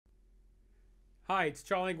Hi, it's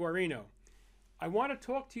Charlie Guarino. I want to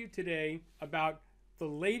talk to you today about the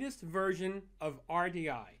latest version of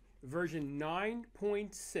RDI, version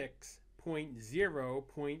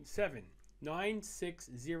 9.6.0.7.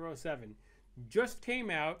 9607 just came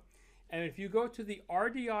out, and if you go to the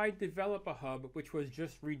RDI Developer Hub, which was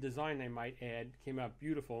just redesigned, I might add, came out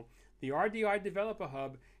beautiful. The RDI Developer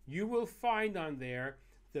Hub, you will find on there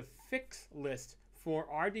the fix list for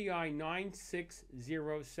RDI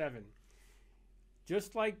 9607.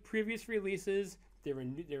 Just like previous releases, there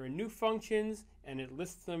are new functions, and it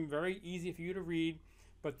lists them very easy for you to read.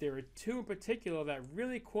 But there are two in particular that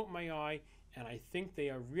really caught my eye, and I think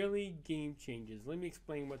they are really game changers. Let me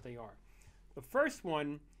explain what they are. The first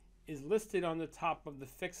one is listed on the top of the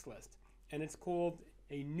fix list, and it's called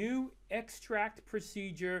a new extract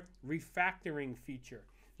procedure refactoring feature.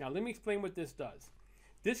 Now, let me explain what this does.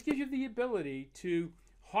 This gives you the ability to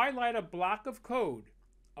highlight a block of code.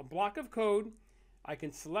 I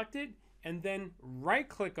can select it and then right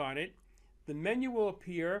click on it. The menu will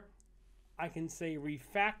appear. I can say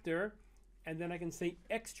refactor, and then I can say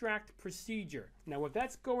extract procedure. Now what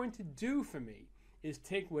that's going to do for me is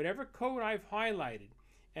take whatever code I've highlighted,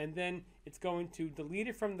 and then it's going to delete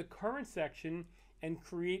it from the current section and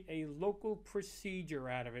create a local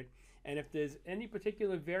procedure out of it. And if there's any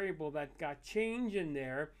particular variable that got changed in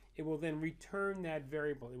there, it will then return that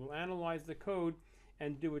variable. It will analyze the code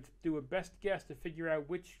and do a best guess to figure out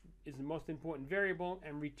which is the most important variable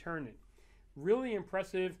and return it. Really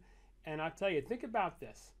impressive. And I'll tell you, think about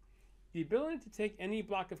this. The ability to take any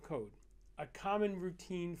block of code, a common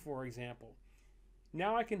routine, for example.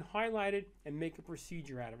 Now I can highlight it and make a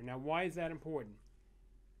procedure out of it. Now, why is that important?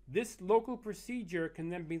 This local procedure can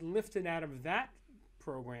then be lifted out of that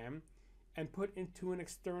program and put into an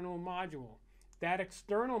external module. That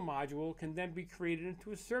external module can then be created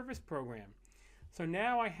into a service program. So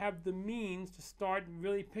now I have the means to start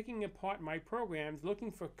really picking apart my programs,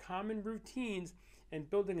 looking for common routines, and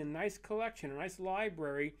building a nice collection, a nice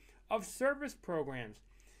library of service programs.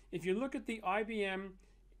 If you look at the IBM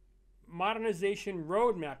modernization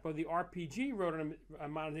roadmap, or the RPG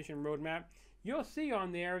modernization roadmap, you'll see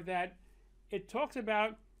on there that it talks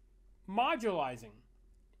about modularizing.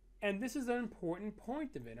 And this is an important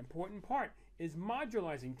point of it. Important part is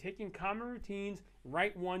modularizing, taking common routines,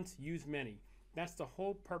 write once, use many. That's the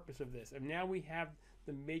whole purpose of this. And now we have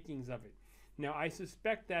the makings of it. Now I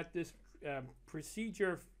suspect that this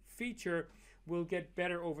procedure feature will get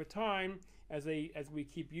better over time as we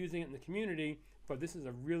keep using it in the community, but this is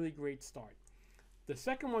a really great start. The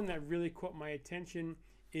second one that really caught my attention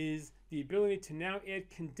is the ability to now add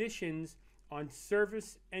conditions on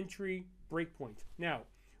service entry breakpoints. Now,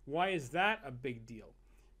 why is that a big deal?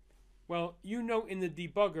 Well, you know, in the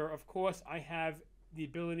debugger, of course, I have the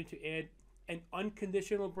ability to add an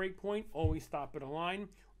unconditional breakpoint, always stop at a line,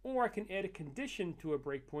 or I can add a condition to a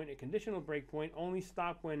breakpoint. A conditional breakpoint only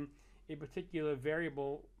stop when a particular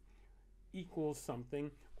variable equals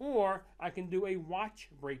something, or I can do a watch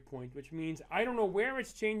breakpoint, which means I don't know where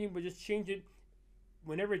it's changing, but just change it.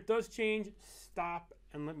 Whenever it does change, stop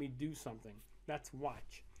and let me do something. That's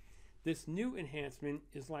watch. This new enhancement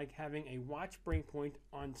is like having a watch breakpoint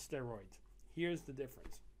on steroids. Here's the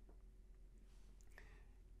difference.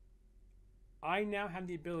 I now have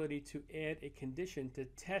the ability to add a condition to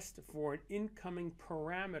test for an incoming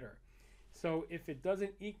parameter. So if it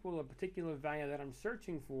doesn't equal a particular value that I'm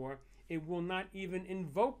searching for, it will not even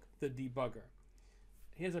invoke the debugger.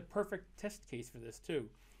 Here's a perfect test case for this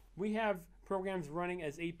too. We have programs running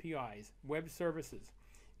as APIs, web services.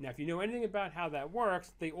 Now, if you know anything about how that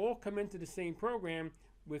works, they all come into the same program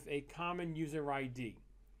with a common user ID.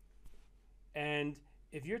 And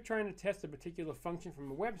if you're trying to test a particular function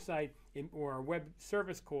from a website or a web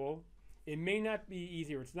service call, it may not be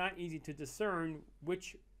easy, or it's not easy to discern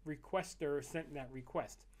which requester sent that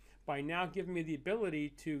request. By now giving me the ability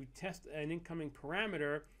to test an incoming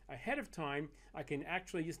parameter ahead of time, I can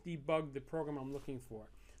actually just debug the program I'm looking for.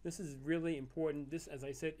 This is really important. This, as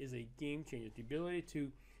I said, is a game changer. The ability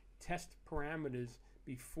to test parameters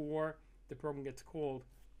before the program gets called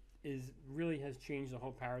really has changed the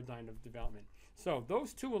whole paradigm of development. So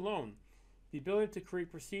those two alone, the ability to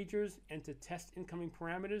create procedures and to test incoming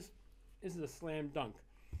parameters, is a slam dunk.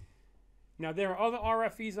 Now, there are other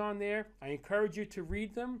RFEs on there. I encourage you to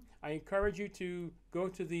read them. I encourage you to go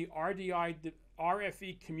to the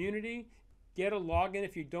RFE community, get a login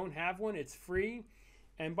if you don't have one. It's free.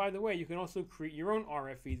 And by the way, you can also create your own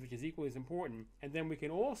RFEs, which is equally as important. And then we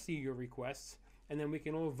can all see your requests, and then we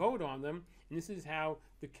can all vote on them. And this is how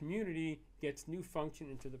the community gets new function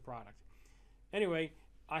into the product. Anyway,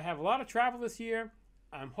 I have a lot of travel this year.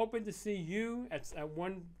 I'm hoping to see you at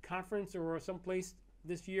one conference or someplace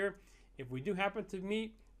this year. If we do happen to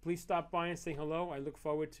meet, please stop by and say hello. I look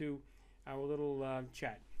forward to our little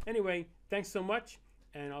chat. Anyway, thanks so much,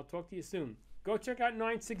 and I'll talk to you soon. Go check out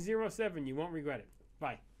 9607. You won't regret it.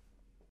 Bye.